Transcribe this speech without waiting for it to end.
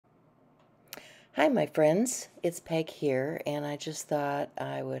Hi, my friends. It's Peg here, and I just thought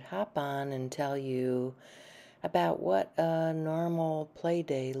I would hop on and tell you about what a normal play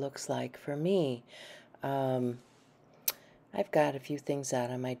day looks like for me. Um, I've got a few things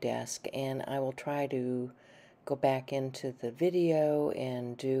out on my desk, and I will try to go back into the video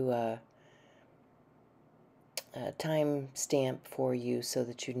and do a time stamp for you so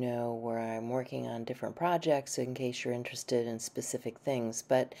that you know where I'm working on different projects in case you're interested in specific things.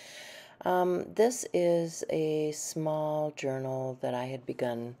 But this is a small journal that I had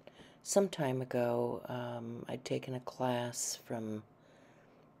begun some time ago. I'd taken a class from,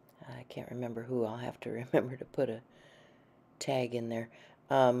 I can't remember who, I'll have to remember to put a tag in there.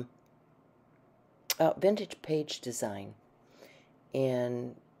 Vintage page design.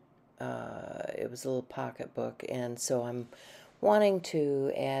 And it was a little pocketbook, and so I'm wanting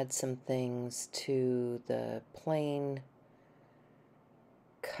to add some things to the plain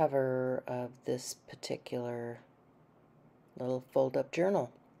cover of this particular little fold-up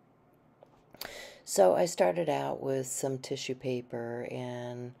journal. So I started out with some tissue paper,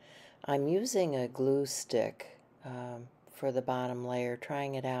 and I'm using a glue stick for the bottom layer,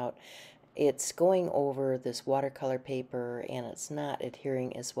 trying it out. It's going over this watercolor paper, and it's not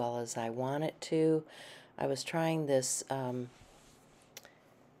adhering as well as I want it to. I was trying this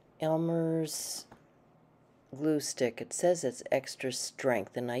Elmer's glue stick. It says it's extra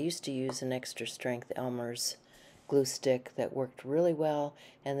strength, and I used to use an extra strength Elmer's glue stick that worked really well,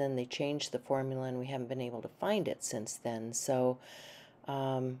 and then they changed the formula and we haven't been able to find it since then. So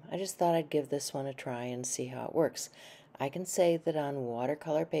I just thought I'd give this one a try and see how it works. I can say that on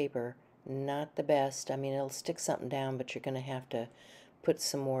watercolor paper, not the best. I mean, it'll stick something down, but you're going to have to put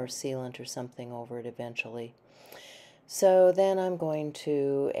some more sealant or something over it eventually. So then I'm going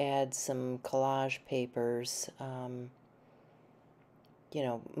to add some collage papers,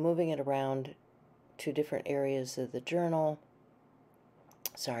 moving it around to different areas of the journal.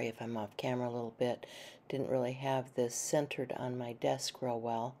 Sorry if I'm off camera a little bit. Didn't really have this centered on my desk real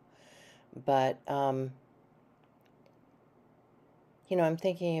well. But, I'm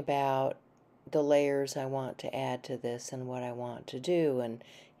thinking about the layers I want to add to this and what I want to do, and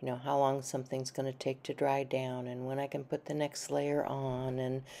how long something's going to take to dry down and when I can put the next layer on.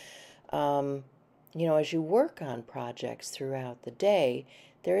 And as you work on projects throughout the day,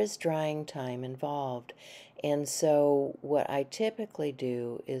 there is drying time involved. And so what I typically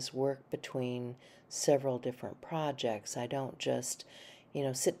do is work between several different projects. I don't just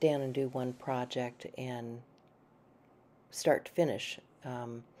sit down and do one project and start to finish.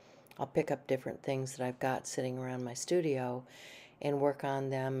 I'll pick up different things that I've got sitting around my studio and work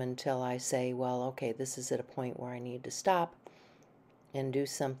on them until I say, well, okay, this is at a point where I need to stop and do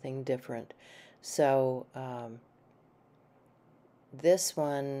something different. So this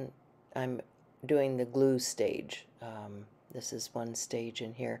one, I'm doing the glue stage. This is one stage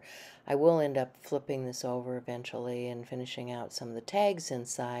in here. I will end up flipping this over eventually and finishing out some of the tags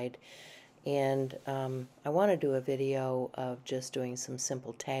inside. And I want to do a video of just doing some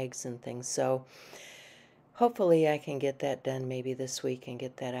simple tags and things. So hopefully I can get that done maybe this week and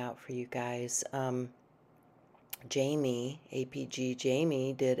get that out for you guys. Jamie, APG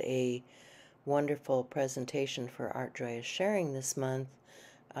Jamie, did a wonderful presentation for Art Joy is Sharing this month,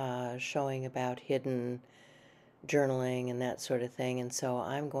 showing about hidden journaling and that sort of thing. And so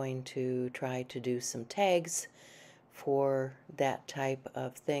I'm going to try to do some tags for that type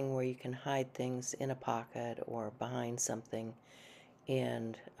of thing where you can hide things in a pocket or behind something,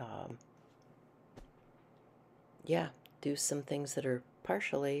 and yeah, do some things that are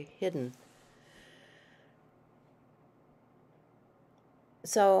partially hidden.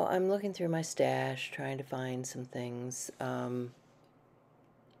 So I'm looking through my stash trying to find some things.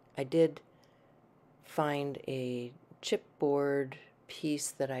 I did find a chipboard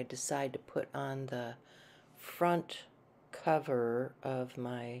piece that I decided to put on the front cover of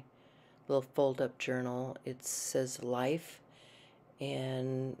my little fold-up journal. It says life,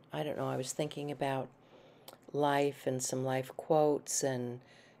 and I don't know, I was thinking about life and some life quotes and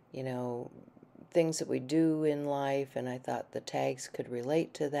things that we do in life, and I thought the tags could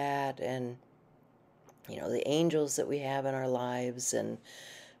relate to that, and the angels that we have in our lives, and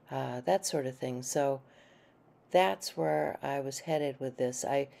that sort of thing. So that's where I was headed with this.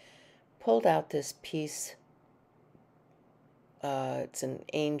 I pulled out this piece. It's an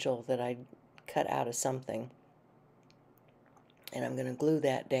angel that I cut out of something, and I'm going to glue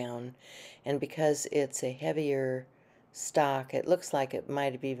that down. And because it's a heavier stock, it looks like it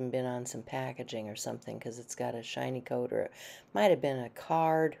might have even been on some packaging or something, because it's got a shiny coat, or it might have been a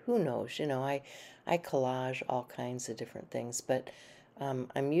card. Who knows? I collage all kinds of different things, but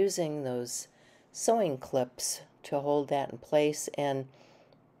I'm using those sewing clips to hold that in place, and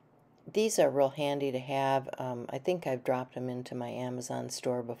these are real handy to have. I think I've dropped them into my Amazon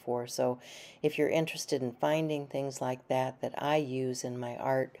store before, so if you're interested in finding things like that that I use in my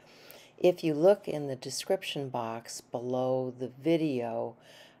art, if you look in the description box below the video,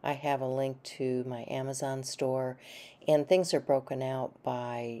 I have a link to my Amazon store, and things are broken out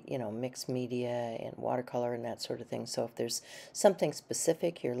by, mixed media and watercolor and that sort of thing. So if there's something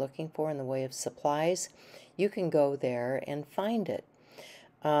specific you're looking for in the way of supplies, you can go there and find it.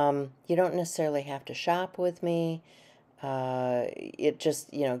 You don't necessarily have to shop with me. It just,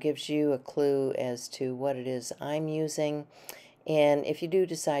 gives you a clue as to what it is I'm using. And if you do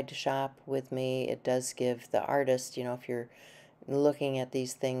decide to shop with me, it does give the artist, if you're looking at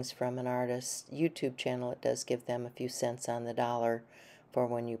these things from an artist's YouTube channel, it does give them a few cents on the dollar for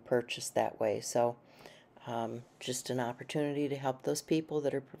when you purchase that way. So just an opportunity to help those people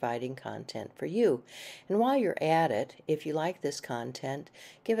that are providing content for you. And while you're at it, if you like this content,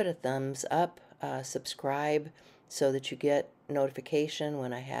 give it a thumbs up, subscribe so that you get notification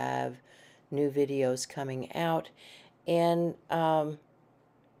when I have new videos coming out. And,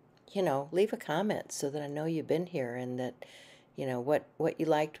 leave a comment so that I know you've been here and that, what you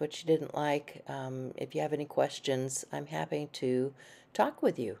liked, what you didn't like. If you have any questions, I'm happy to talk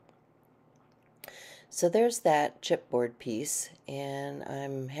with you. So there's that chipboard piece, and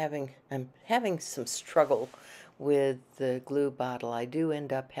I'm having some struggle with the glue bottle. I do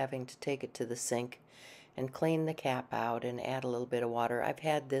end up having to take it to the sink and clean the cap out and add a little bit of water. I've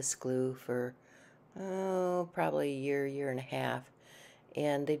had this glue for probably a year and a half,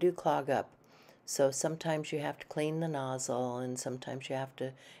 and they do clog up. So sometimes you have to clean the nozzle, and sometimes you have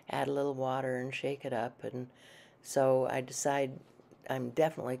to add a little water and shake it up. And so I decide I'm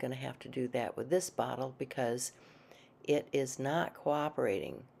definitely going to have to do that with this bottle because it is not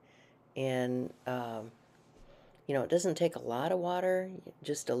cooperating. And it doesn't take a lot of water,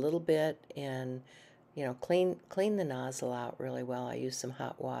 just a little bit, and clean the nozzle out really well. I use some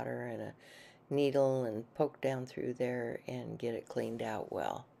hot water and a needle and poke down through there and get it cleaned out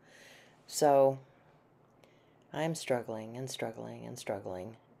well. So I'm struggling and struggling and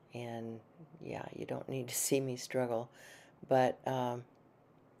struggling, and yeah, you don't need to see me struggle, but I'm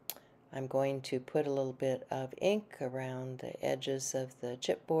going to put a little bit of ink around the edges of the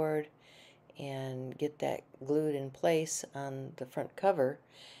chipboard and get that glued in place on the front cover,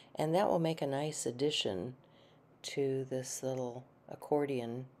 and that will make a nice addition to this little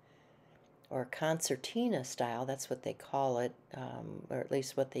accordion or concertina style. That's what they call it, or at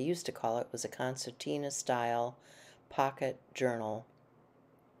least what they used to call it was a concertina style pocket journal.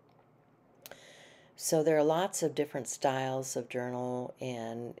 So there are lots of different styles of journal,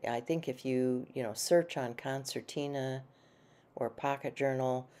 and I think if you search on concertina or pocket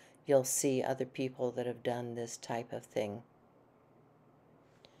journal, you'll see other people that have done this type of thing.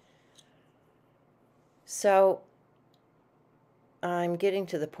 So I'm getting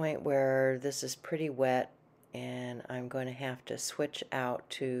to the point where this is pretty wet, and I'm going to have to switch out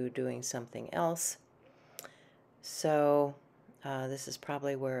to doing something else. So this is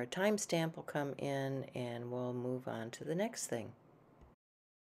probably where a timestamp will come in, and we'll move on to the next thing.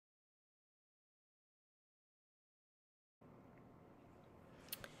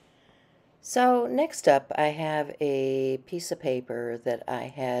 So next up, I have a piece of paper that I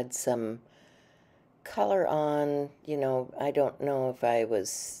had some color on. I don't know if I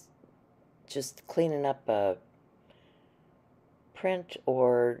was just cleaning up a print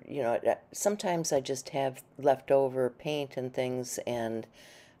or, sometimes I just have leftover paint and things, and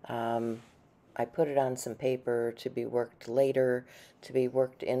I put it on some paper to be worked later, to be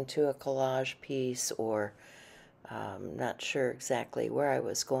worked into a collage piece, or not sure exactly where I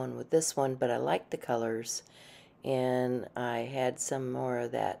was going with this one, but I liked the colors, and I had some more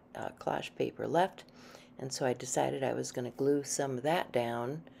of that collage paper left, and so I decided I was going to glue some of that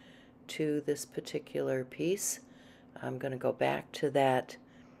down to this particular piece. I'm going to go back to that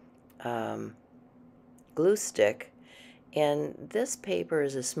glue stick, and this paper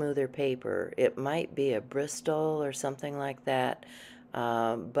is a smoother paper. It might be a Bristol or something like that,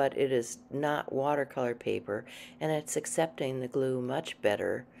 but it is not watercolor paper, and it's accepting the glue much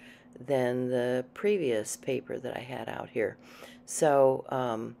better than the previous paper that I had out here.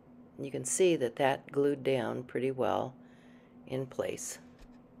 So you can see that that glued down pretty well in place.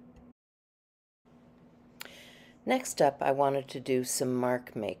 Next up, I wanted to do some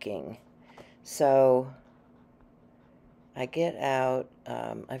mark making. So I get out,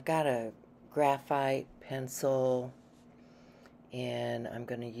 I've got a graphite pencil, and I'm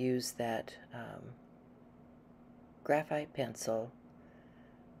going to use that graphite pencil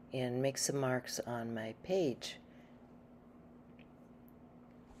and make some marks on my page.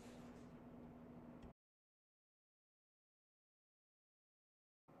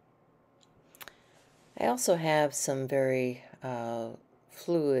 I also have some very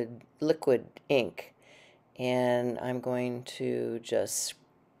fluid liquid ink, and I'm going to just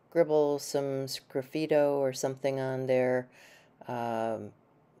scribble some sgraffito or something on there,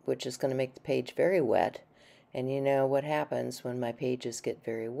 which is going to make the page very wet. And you know what happens when my pages get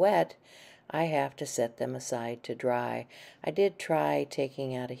very wet? I have to set them aside to dry. I did try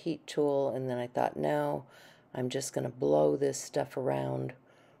taking out a heat tool, and then I thought, no, I'm just going to blow this stuff around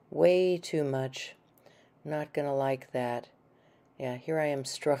way too much. I'm not going to like that. Yeah, here I am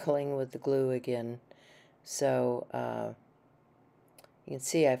struggling with the glue again. So, you can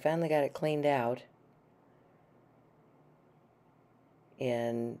see I finally got it cleaned out.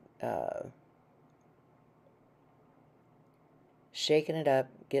 And shaking it up,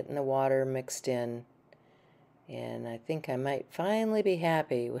 getting the water mixed in, and I think I might finally be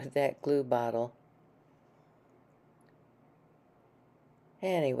happy with that glue bottle.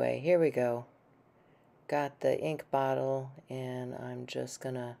 Anyway, here we go. Got the ink bottle, and I'm just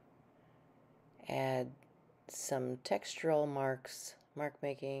gonna add some textural mark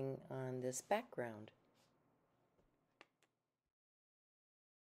making on this background.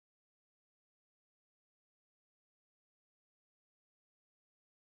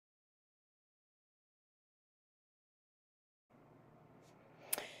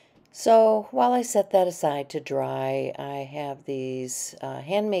 So while I set that aside to dry, I have these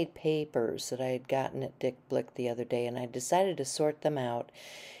handmade papers that I had gotten at Dick Blick the other day, and I decided to sort them out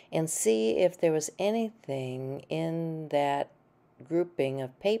and see if there was anything in that grouping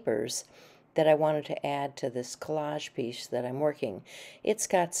of papers that I wanted to add to this collage piece that I'm working. It's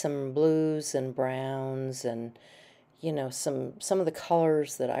got some blues and browns and, you know, some of the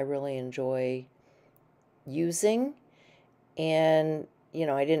colors that I really enjoy using. And, you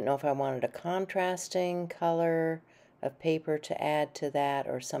know, I didn't know if I wanted a contrasting color of paper to add to that,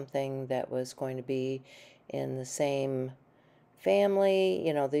 or something that was going to be in the same family.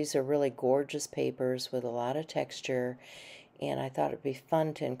 You know, these are really gorgeous papers with a lot of texture, and I thought it'd be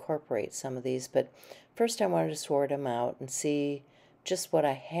fun to incorporate some of these. But first I wanted to sort them out and see just what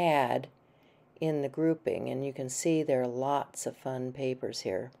I had in the grouping, and you can see there are lots of fun papers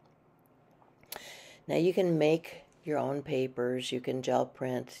here. Now you can make your own papers, you can gel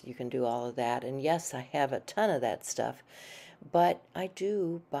print, you can do all of that, and yes, I have a ton of that stuff, but I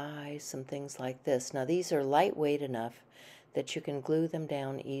do buy some things like this. Now these are lightweight enough that you can glue them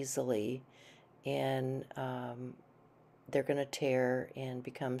down easily, and they're going to tear and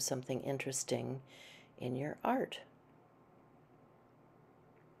become something interesting in your art.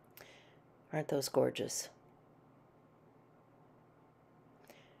 Aren't those gorgeous?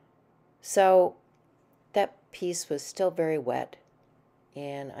 So that piece was still very wet,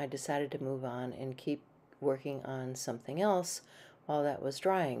 and I decided to move on and keep working on something else while that was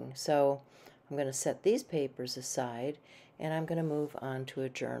drying. So I'm going to set these papers aside, and I'm going to move on to a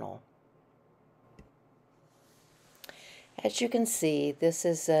journal. As you can see, this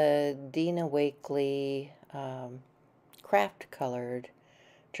is a Dina Wakley craft colored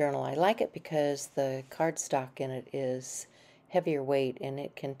journal. I like it because the cardstock in it is heavier weight, and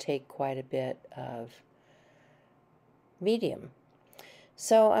it can take quite a bit of medium.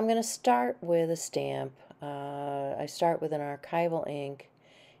 So I'm going to start with a stamp. I start with an archival ink,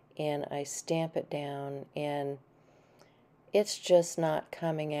 and I stamp it down, and it's just not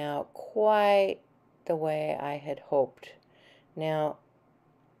coming out quite the way I had hoped. Now,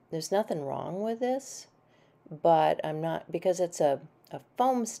 there's nothing wrong with this, but I'm not, because it's a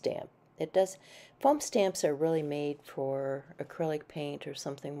foam stamp. Foam stamps are really made for acrylic paint or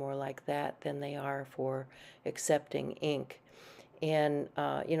something more like that than they are for accepting ink. And,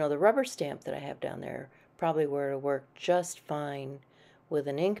 you know, the rubber stamp that I have down there probably would have worked just fine with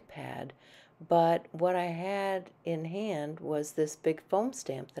an ink pad. But what I had in hand was this big foam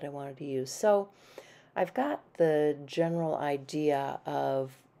stamp that I wanted to use. So I've got the general idea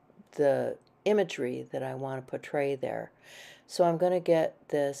of the imagery that I want to portray there. So I'm going to get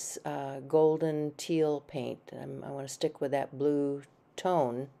this golden teal paint. I want to stick with that blue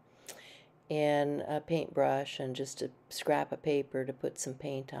tone, and a paintbrush and just a scrap of paper to put some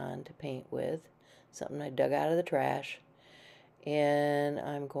paint on to paint with, something I dug out of the trash. And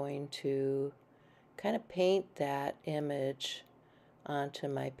I'm going to kind of paint that image onto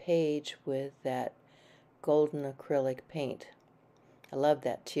my page with that golden acrylic paint. I love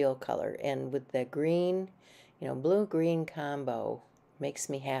that teal color, and with the green, you know, blue-green combo makes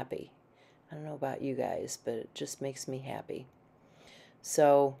me happy. I don't know about you guys, but it just makes me happy.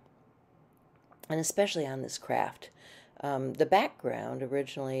 So, and especially on this craft. The background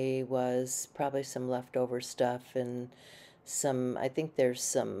originally was probably some leftover stuff and some, I think there's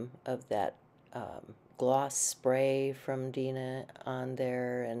some of that gloss spray from Dina on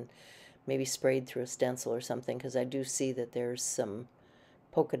there, and maybe sprayed through a stencil or something, because I do see that there's some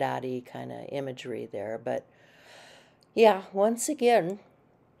polka dotty kind of imagery there. But yeah, once again,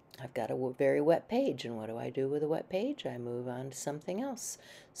 I've got a very wet page, and what do I do with a wet page? I move on to something else.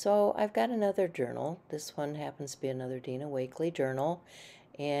 So I've got another journal. This one happens to be another Dina Wakley journal,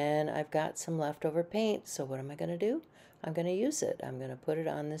 and I've got some leftover paint. So what am I going to do? I'm going to use it. I'm going to put it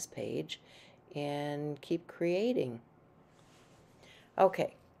on this page and keep creating.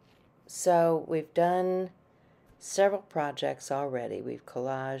 Okay, so we've done several projects already. We've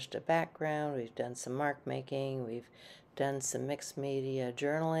collaged a background, we've done some mark making, we've done some mixed media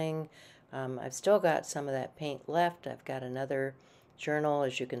journaling. I've still got some of that paint left. I've got another journal.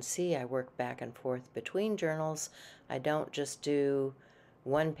 As you can see, I work back and forth between journals. I don't just do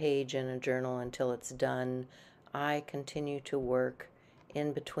one page in a journal until it's done. I continue to work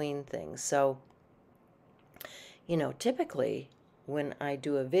in between things. So, you know, typically when I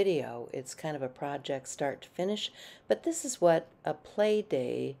do a video, it's kind of a project start to finish, but this is what a play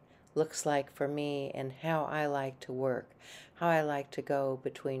day looks like for me and how I like to work, how I like to go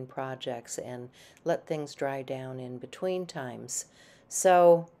between projects and let things dry down in between times.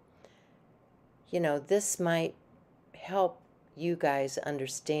 So, you know, this might help you guys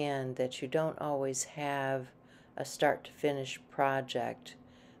understand that you don't always have a start to finish project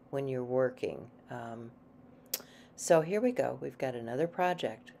when you're working. So here we go. We've got another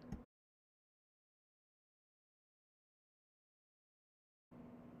project.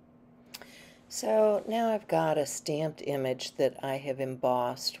 So now I've got a stamped image that I have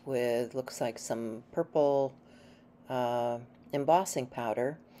embossed with, looks like some purple embossing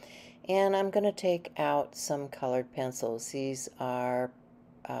powder. And I'm going to take out some colored pencils. These are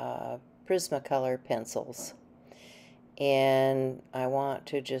Prismacolor pencils. And I want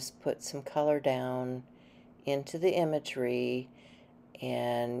to just put some color down into the imagery.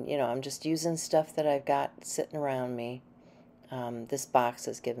 And, you know, I'm just using stuff that I've got sitting around me. This box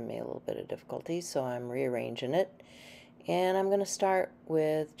has given me a little bit of difficulty, so I'm rearranging it. And I'm going to start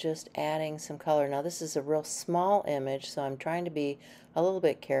with just adding some color. Now this is a real small image, so I'm trying to be a little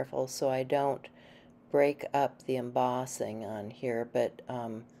bit careful so I don't break up the embossing on here, but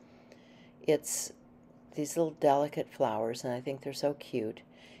it's these little delicate flowers, and I think they're so cute.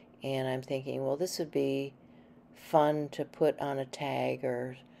 And I'm thinking, well, this would be fun to put on a tag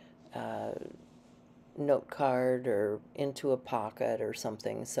or note card or into a pocket or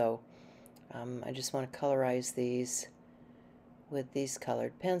something. So I just want to colorize these with these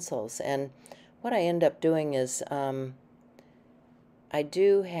colored pencils. And what I end up doing is I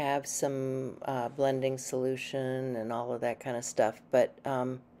do have some blending solution and all of that kind of stuff, but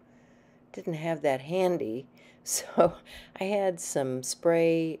didn't have that handy. So I had some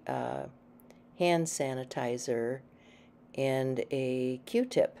spray hand sanitizer and a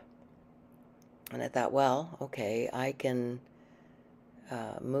Q-tip. And I thought, well, okay, I can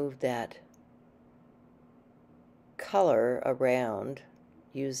move that color around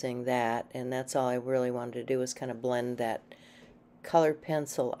using that, and that's all I really wanted to do, was kind of blend that colored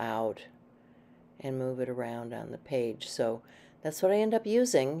pencil out and move it around on the page. So that's what I end up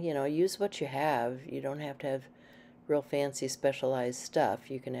using. You know, use what you have. You don't have to have real fancy specialized stuff.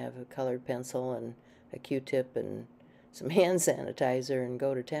 You can have a colored pencil and a Q-tip and some hand sanitizer and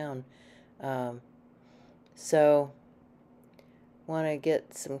go to town. So want to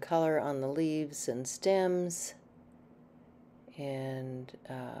get some color on the leaves and stems, and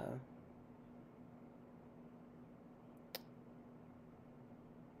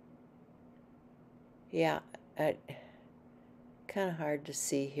yeah, kind of hard to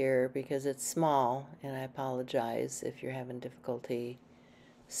see here because it's small, and I apologize if you're having difficulty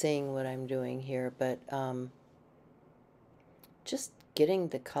seeing what I'm doing here, but just getting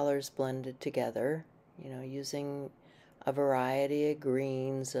the colors blended together, you know, using a variety of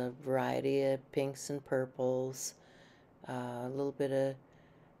greens, a variety of pinks and purples, a little bit of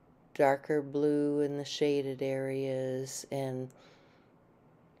darker blue in the shaded areas, and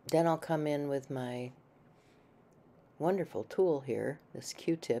then I'll come in with my wonderful tool here, this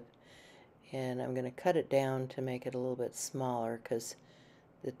Q-tip, and I'm going to cut it down to make it a little bit smaller, because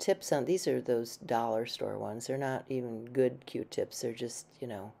the tips on these are those dollar store ones. They're not even good Q-tips. They're just, you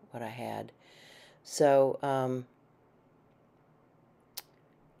know, what I had. So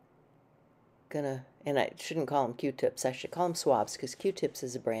and I shouldn't call them Q-tips. I should call them swabs, because Q-tips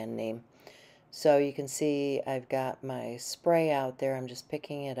is a brand name. So you can see I've got my spray out there. I'm just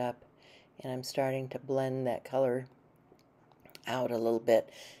picking it up and I'm starting to blend that color out a little bit.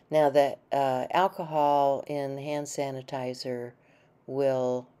 Now that alcohol in hand sanitizer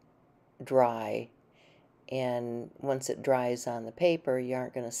will dry, and once it dries on the paper you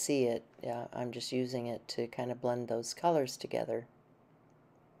aren't going to see it. I'm just using it to kind of blend those colors together.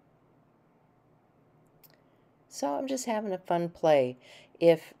 So I'm just having a fun play.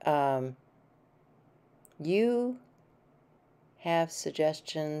 If you have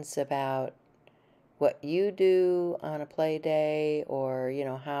suggestions about what you do on a play day, or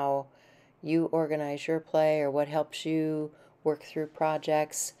how you organize your play, or what helps you work through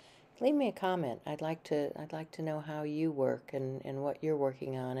projects, leave me a comment. I'd like to know how you work and what you're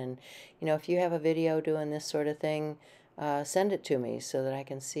working on. And if you have a video doing this sort of thing, send it to me so that I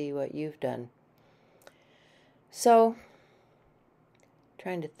can see what you've done. So,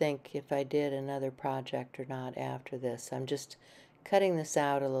 trying to think if I did another project or not after this. I'm just cutting this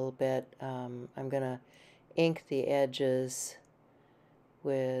out a little bit. I'm going to ink the edges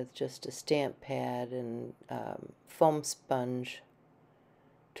with just a stamp pad and foam sponge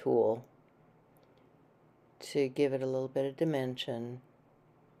tool to give it a little bit of dimension.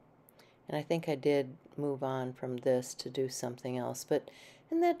 And I think I did move on from this to do something else, but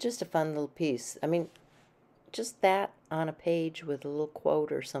isn't that just a fun little piece? I mean, just that on a page with a little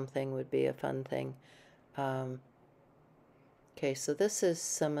quote or something would be a fun thing. Okay, so this is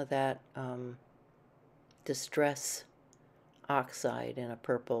some of that Distress Oxide in a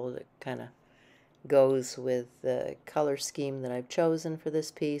purple that kind of goes with the color scheme that I've chosen for this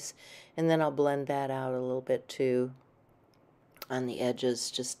piece. And then I'll blend that out a little bit too on the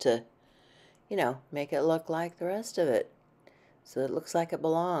edges, just to, make it look like the rest of it. So it looks like it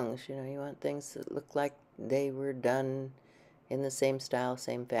belongs. You want things that look like they were done in the same style,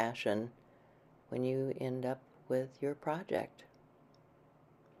 same fashion when you end up with your project.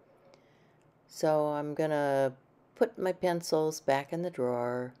 So I'm gonna put my pencils back in the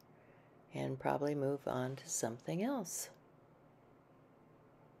drawer and probably move on to something else.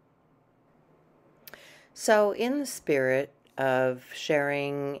 So in the spirit of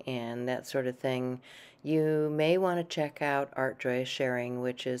sharing and that sort of thing, you may want to check out Art Joy Sharing,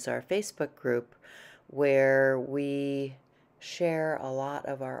 which is our Facebook group where we share a lot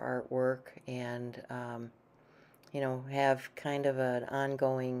of our artwork and have kind of an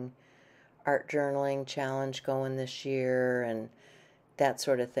ongoing art journaling challenge going this year and that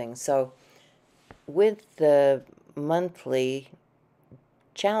sort of thing. So with the monthly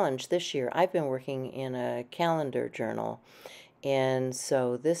challenge this year, I've been working in a calendar journal, and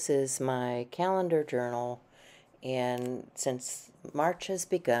so this is my calendar journal. And since March has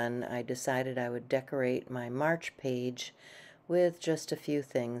begun, I decided I would decorate my March page with just a few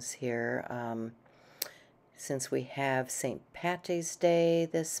things here. Since we have St. Patty's Day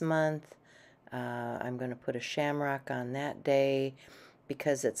this month, I'm going to put a shamrock on that day.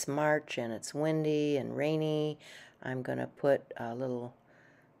 Because it's March and it's windy and rainy, I'm going to put a little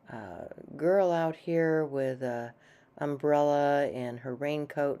girl out here with a umbrella and her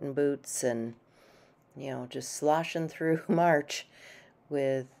raincoat and boots, and just sloshing through March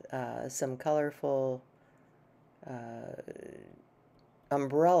with some colorful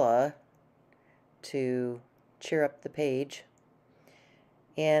umbrella to cheer up the page.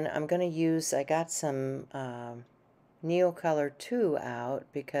 And I'm going to use, I got some Neocolor 2 out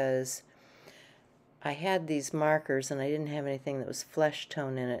because I had these markers and I didn't have anything that was flesh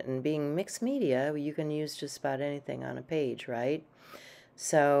tone in it, and being mixed media, you can use just about anything on a page, right?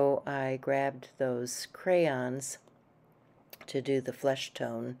 So I grabbed those crayons to do the flesh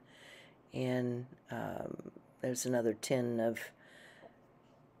tone, and there's another tin of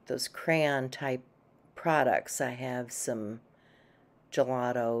those crayon type products. I have some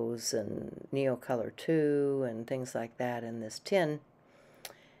gelatos and Neocolor 2 and things like that in this tin,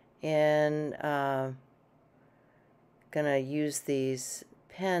 and gonna use these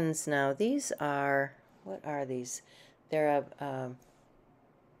pens now. These are, what are these? They're a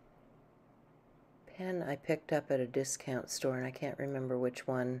pen I picked up at a discount store, and I can't remember which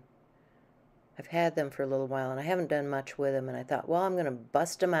one. I've had them for a little while and I haven't done much with them, and I thought, well, I'm gonna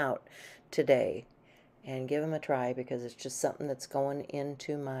bust them out today and give them a try because it's just something that's going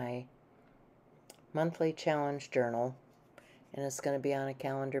into my monthly challenge journal, and it's going to be on a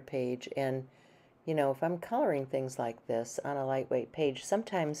calendar page. And if I'm coloring things like this on a lightweight page,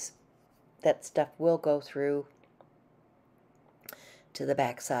 sometimes that stuff will go through to the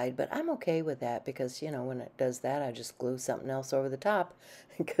back side, but I'm okay with that because when it does that, I just glue something else over the top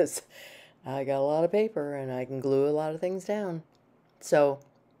because I got a lot of paper and I can glue a lot of things down. So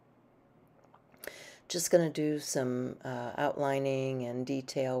Just going to do some outlining and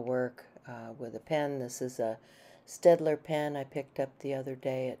detail work with a pen. This is a Staedtler pen I picked up the other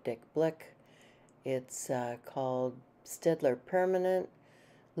day at Dick Blick. It's called Staedtler Permanent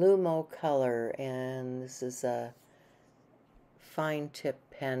Lumo Color, and this is a fine tip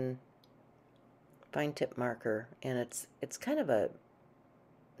pen, fine tip marker, and it's kind of a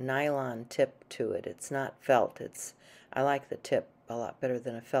nylon tip to it. It's not felt. I like the tip a lot better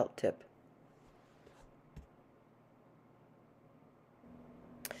than a felt tip.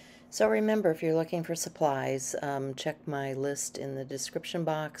 So remember, if you're looking for supplies, check my list in the description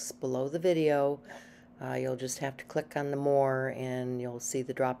box below the video. You'll just have to click on the more and you'll see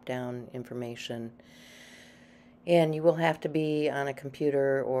the drop-down information. And you will have to be on a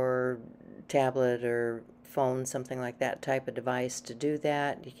computer or tablet or phone, something like that type of device to do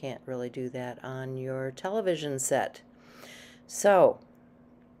that. You can't really do that on your television set. So,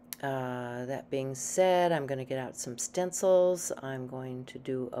 that being said, I'm going to get out some stencils. I'm going to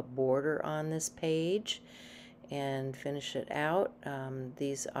do a border on this page and finish it out.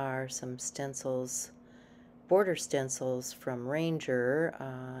 These are some stencils, border stencils from Ranger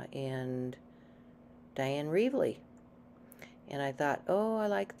and Diane Reevely. And I thought, oh, I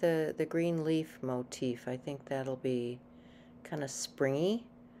like the green leaf motif. I think that'll be kind of springy.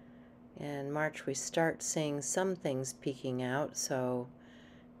 In March we start seeing some things peeking out, so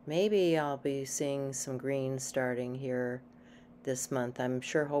maybe I'll be seeing some green starting here this month. I'm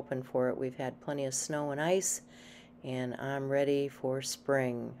sure hoping for it. We've had plenty of snow and ice, and I'm ready for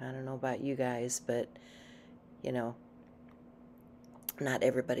spring. I don't know about you guys, but, you know, not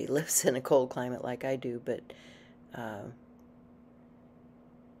everybody lives in a cold climate like I do, but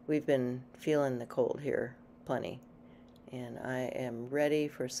we've been feeling the cold here plenty. And I am ready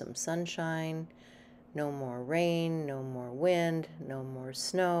for some sunshine. No more rain, no more wind, no more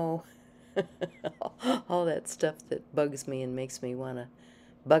snow. All that stuff that bugs me and makes me want to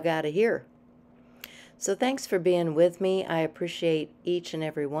bug out of here. So thanks for being with me. I appreciate each and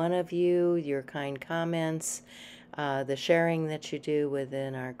every one of you, your kind comments, the sharing that you do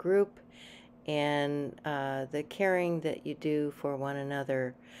within our group, and the caring that you do for one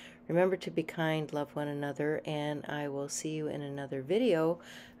another. Remember to be kind, love one another, and I will see you in another video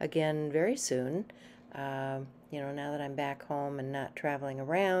again very soon. You know, now that I'm back home and not traveling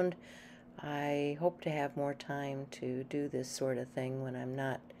around, I hope to have more time to do this sort of thing when I'm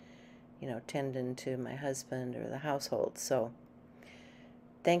not, you know, tending to my husband or the household. So,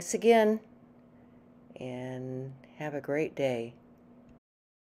 thanks again, and have a great day.